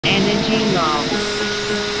logs.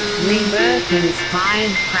 Rebirth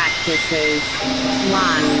inspired practices. 1.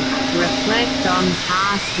 Reflect on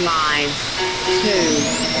past lives. 2.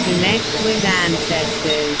 Connect with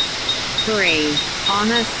ancestors. 3.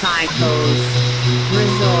 Honor cycles.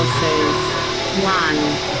 Resources. 1.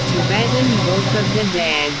 Tibetan Book of the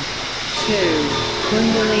Dead. 2.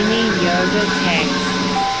 Kundalini Yoga texts.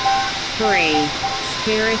 3.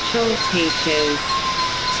 Spiritual teachers.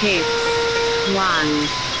 Tips. 1.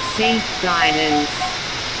 Seek guidance.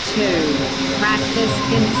 2. Practice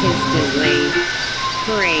consistently.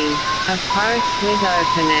 3. Approach with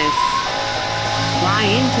openness. By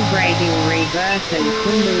integrating rebirth and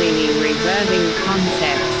Kundalini rebirthing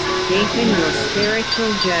concepts, deepen your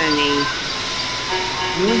spiritual journey.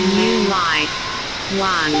 Would you like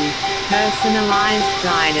 1. Personalized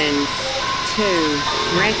guidance. 2.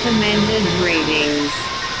 Recommended readings.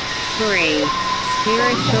 3.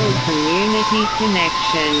 Spiritual community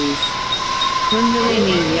connections.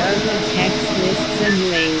 Kundalini Yoga text lists and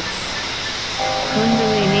links.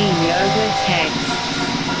 Kundalini Yoga texts.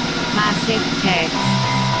 Classic texts.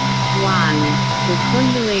 1. The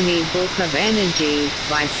Kundalini Book of Energy,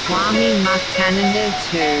 by Swami Muktananda.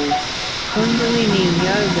 2. Kundalini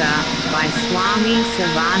Yoga, by Swami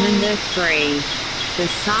Sivananda. 3. The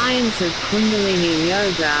Science of Kundalini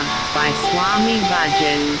Yoga, by Swami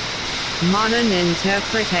Bhajan. Modern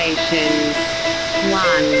interpretations. 1.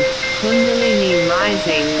 Kundalini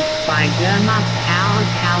Rising, by Gurmukh Kaur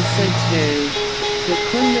Khalsa. 2. The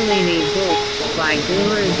Kundalini Book, by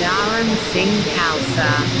Guru Dharam Singh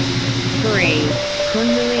Khalsa. 3.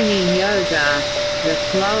 Kundalini Yoga, The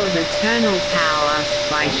Flow of Eternal Power,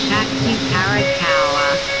 by Shakti Karakawa.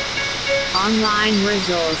 Online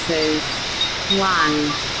resources.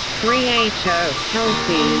 1. 3HO,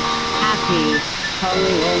 Healthy, Happy,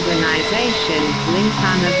 Holy Organization, link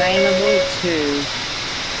unavailable. 2.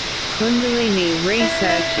 Kundalini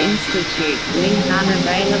Research Institute, link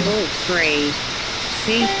unavailable. 3.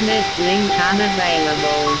 SeekNet, link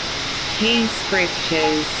unavailable. Key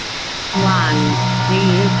scriptures. 1. The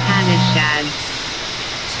Upanishads.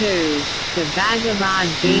 2. The Bhagavad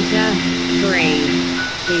Gita. 3.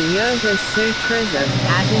 The Yoga Sutras of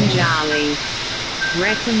Patanjali.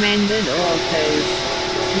 Recommended authors.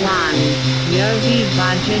 1. Yogi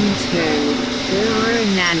Bhajan. 2. Guru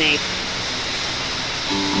Nanak.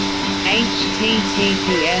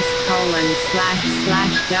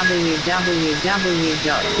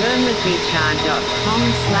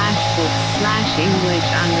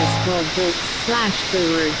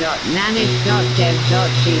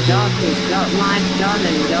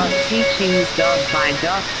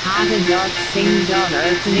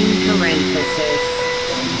 parenthesis.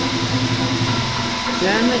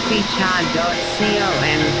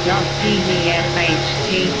 gurmukhichar.com/pdf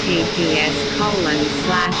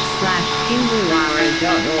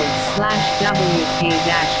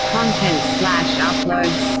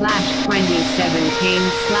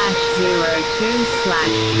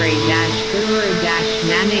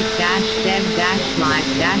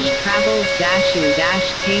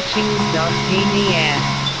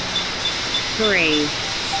 3.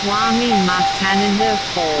 Swami Muktananda.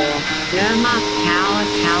 4. Gurmukh Kaur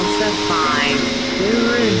Khalsa. 5.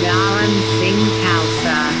 Guru Dharam Singh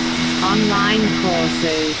Khalsa. Online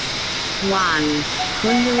courses. 1.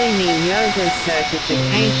 Kundalini Yoga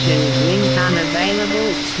Certification, link unavailable.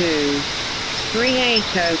 2.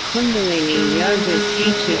 3HO Kundalini Yoga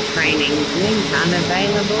Teacher Training, link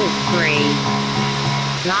unavailable. 3.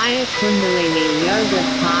 Gaia Kundalini Yoga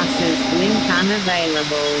Classes, link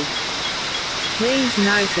unavailable. Please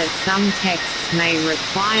note that some texts may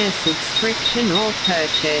require subscription or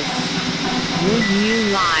purchase. Would you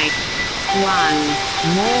like 1.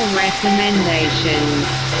 More recommendations.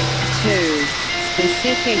 2.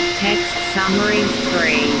 Specific text summaries.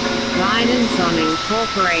 3. Guidance on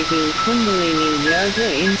incorporating Kundalini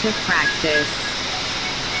Yoga into practice.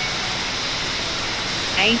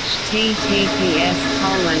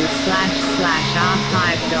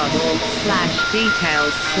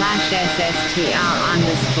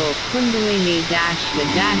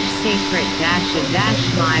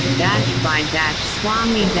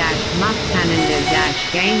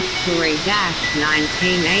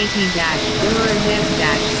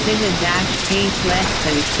 less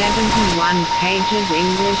than 71 pages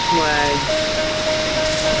English words.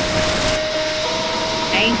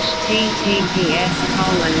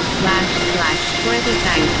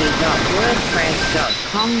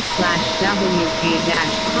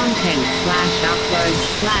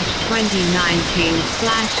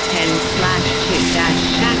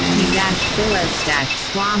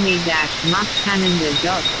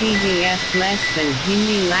 less than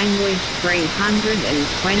Hindi language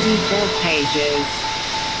 324 pages.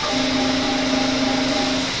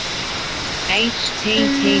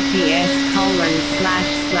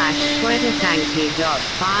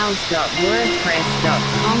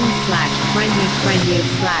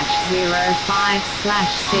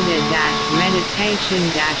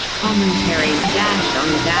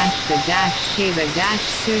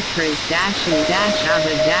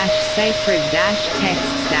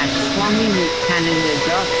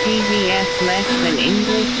 Muktananda.pdf less than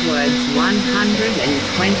English words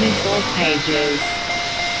 124 pages.